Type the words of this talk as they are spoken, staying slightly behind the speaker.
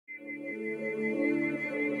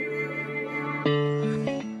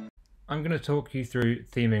I'm going to talk you through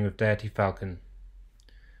theming with Deity Falcon.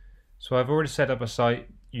 So I've already set up a site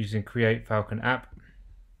using Create Falcon app.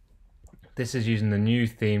 This is using the new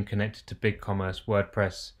theme connected to BigCommerce,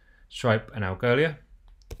 WordPress, Stripe and Algolia.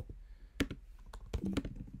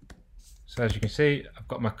 So as you can see, I've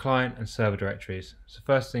got my client and server directories. So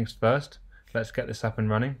first things first, let's get this up and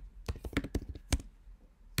running.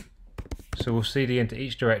 So we'll cd into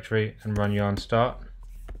each directory and run yarn start.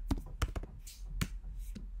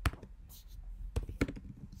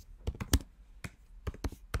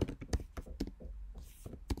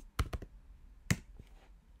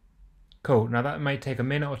 Cool, now that may take a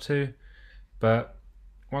minute or two, but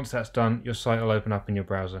once that's done, your site will open up in your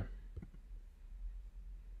browser.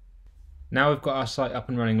 Now we've got our site up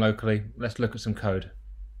and running locally, let's look at some code.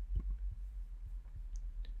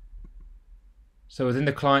 So within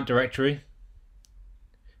the client directory,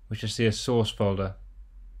 we should see a source folder.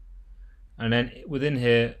 And then within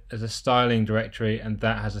here is a styling directory, and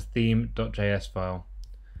that has a theme.js file.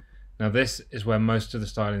 Now this is where most of the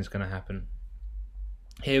styling is going to happen.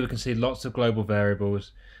 Here we can see lots of global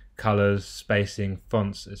variables, colors, spacing,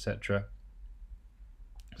 fonts, etc.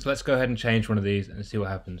 So let's go ahead and change one of these and see what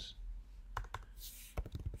happens.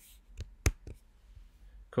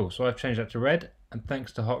 Cool, so I've changed that to red, and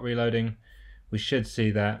thanks to hot reloading, we should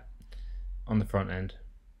see that on the front end.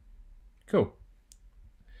 Cool.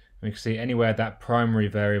 We can see anywhere that primary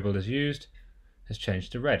variable is used has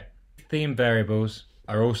changed to red. Theme variables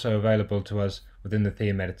are also available to us within the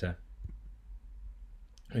theme editor.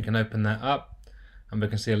 We can open that up and we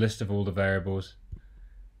can see a list of all the variables.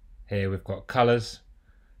 Here we've got colors.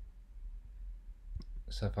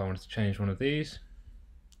 So if I wanted to change one of these,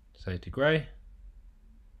 say to grey,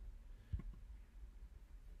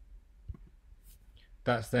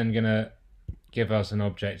 that's then going to give us an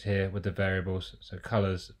object here with the variables. So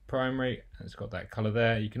colors primary, and it's got that color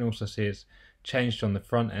there. You can also see it's changed on the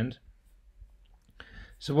front end.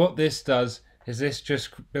 So what this does is this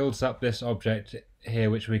just builds up this object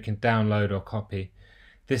here which we can download or copy.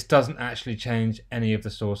 This doesn't actually change any of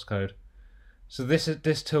the source code. So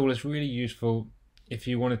this tool is really useful if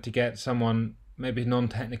you wanted to get someone maybe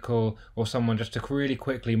non-technical or someone just to really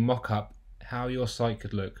quickly mock up how your site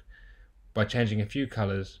could look by changing a few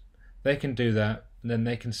colors. They can do that, and then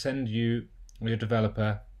they can send you or your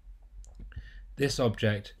developer this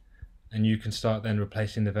object, and you can start then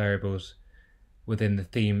replacing the variables within the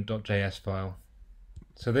theme.js file.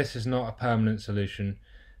 So this is not a permanent solution,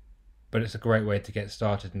 but it's a great way to get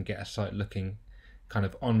started and get a site looking kind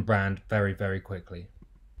of on brand very, very quickly.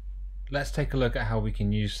 Let's take a look at how we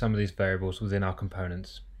can use some of these variables within our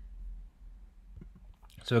components.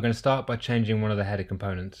 So we're going to start by changing one of the header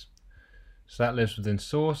components. So that lives within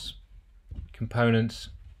source, components,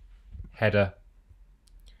 header,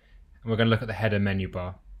 and we're going to look at the header menu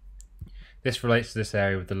bar. This relates to this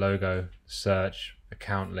area with the logo, search,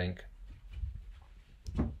 account link.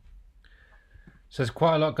 So there's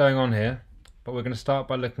quite a lot going on here, but we're going to start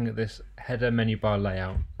by looking at this header menu bar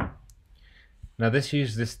layout. Now this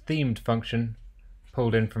uses this themed function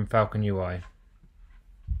pulled in from Falcon UI.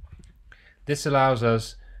 This allows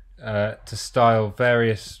us to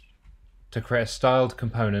create a styled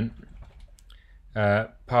component,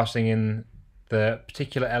 passing in the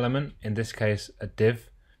particular element, in this case a div,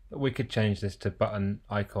 but we could change this to button,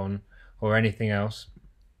 icon or anything else,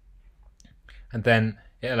 and then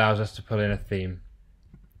it allows us to pull in a theme,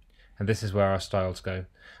 and this is where our styles go.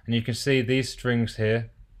 And you can see these strings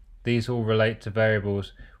here, these all relate to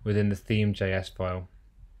variables within the theme.js file.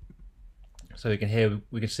 So we can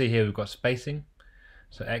see here we've got spacing,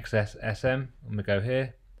 so XS, SM, and we go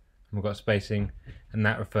here and we've got spacing, and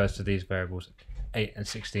that refers to these variables 8 and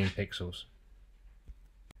 16 pixels.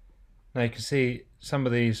 Now you can see some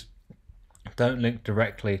of these don't link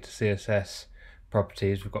directly to CSS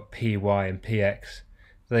properties. We've got PY and PX.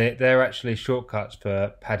 They're actually shortcuts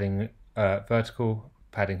for padding vertical,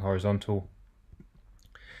 padding horizontal.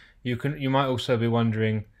 You might also be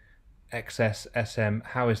wondering, XS, SM,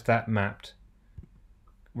 how is that mapped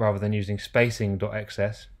rather than using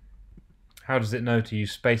spacing.xs? How does it know to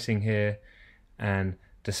use spacing here and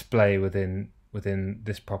display within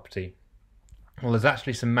this property? Well, there's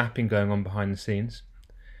actually some mapping going on behind the scenes,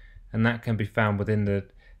 and that can be found within the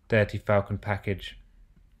Deity Falcon package.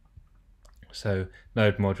 So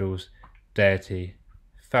node modules, Deity,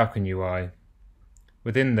 Falcon UI.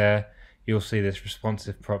 Within there you'll see this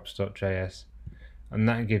responsive props.js, and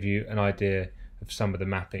that will give you an idea of some of the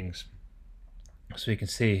mappings. So you can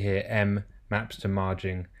see here M maps to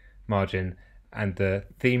margin, and the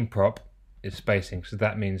theme prop is spacing. So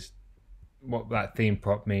that means, what that theme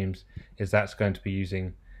prop means is that's going to be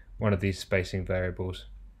using one of these spacing variables.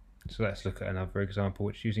 So let's look at another example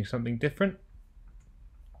which is using something different.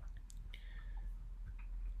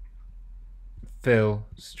 Fill,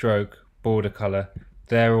 stroke, border color,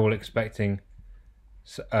 they're all expecting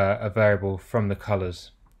a variable from the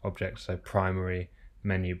colors object, so primary,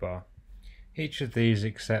 menu bar. Each of these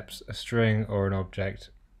accepts a string or an object,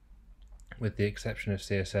 with the exception of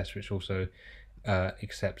CSS, which also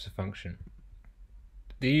accepts a function.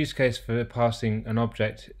 The use case for passing an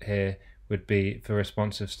object here would be for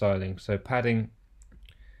responsive styling. So padding,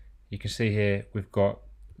 you can see here we've got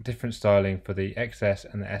different styling for the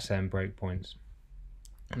XS and the SM breakpoints.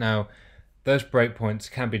 Now, those breakpoints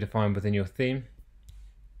can be defined within your theme,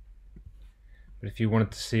 but if you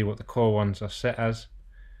wanted to see what the core ones are set as,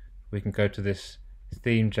 we can go to this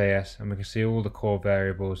theme.js and we can see all the core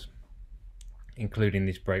variables, including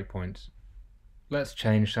these breakpoints. Let's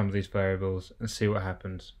change some of these variables and see what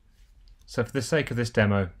happens. So for the sake of this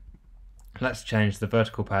demo, let's change the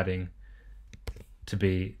vertical padding to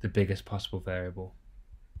be the biggest possible variable.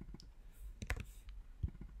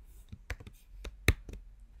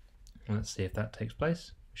 Let's see if that takes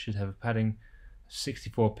place. We should have a padding of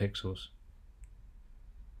 64 pixels.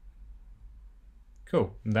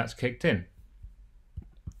 Cool, and that's kicked in.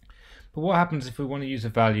 But what happens if we want to use a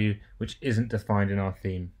value which isn't defined in our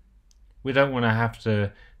theme? We don't want to have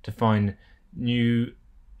to define new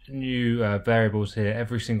variables here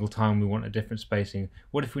every single time we want a different spacing.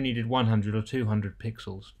 What if we needed 100 or 200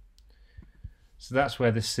 pixels? So that's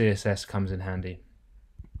where this CSS comes in handy.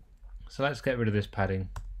 So let's get rid of this padding.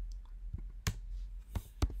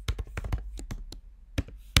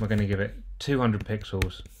 We're going to give it 200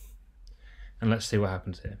 pixels and let's see what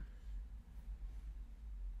happens here.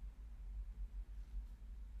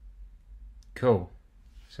 Cool.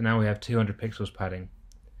 So now we have 200 pixels padding.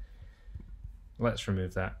 Let's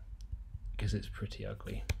remove that because it's pretty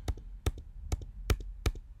ugly.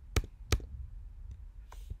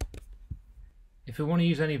 If we want to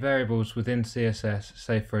use any variables within CSS,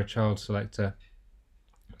 say for a child selector,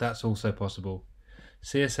 that's also possible.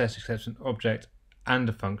 CSS accepts an object and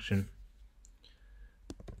a function,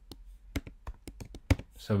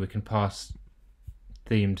 so we can pass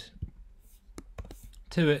themed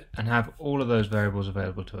to it and have all of those variables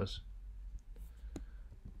available to us.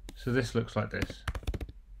 So this looks like this.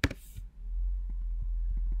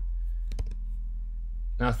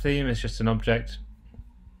 Now theme is just an object,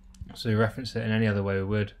 so we reference it in any other way we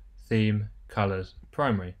would. Theme, colors,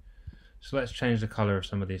 primary. So let's change the color of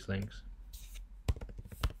some of these links.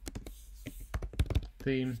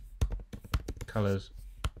 Theme, colors,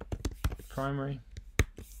 primary.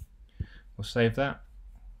 We'll save that,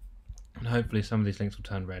 and hopefully some of these links will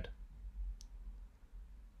turn red.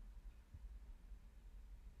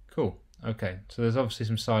 Cool. Okay, so there's obviously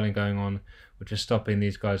some styling going on which is stopping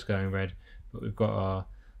these guys going red, but we've got our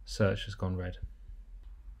search has gone red.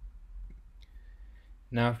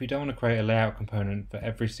 Now if we don't want to create a layout component for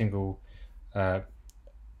every single element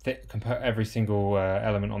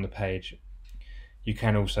on the page, you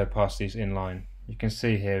can also pass these inline. You can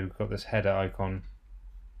see here we've got this header icon,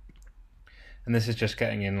 and this is just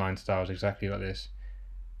getting inline styles exactly like this.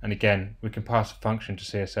 And again, we can pass a function to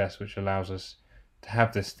CSS which allows us to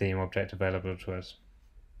have this theme object available to us.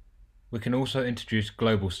 We can also introduce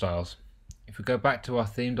global styles. If we go back to our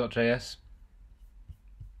theme.js,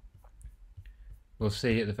 we'll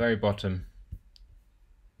see at the very bottom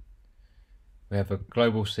we have a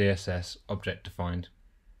global CSS object defined.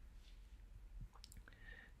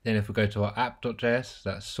 Then if we go to our app.js,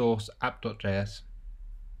 that's source app.js,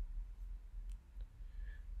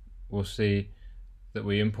 we'll see that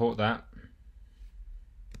we import that.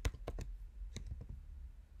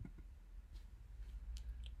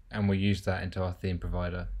 And we use that into our theme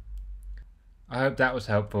provider. I hope that was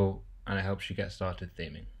helpful and it helps you get started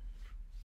theming.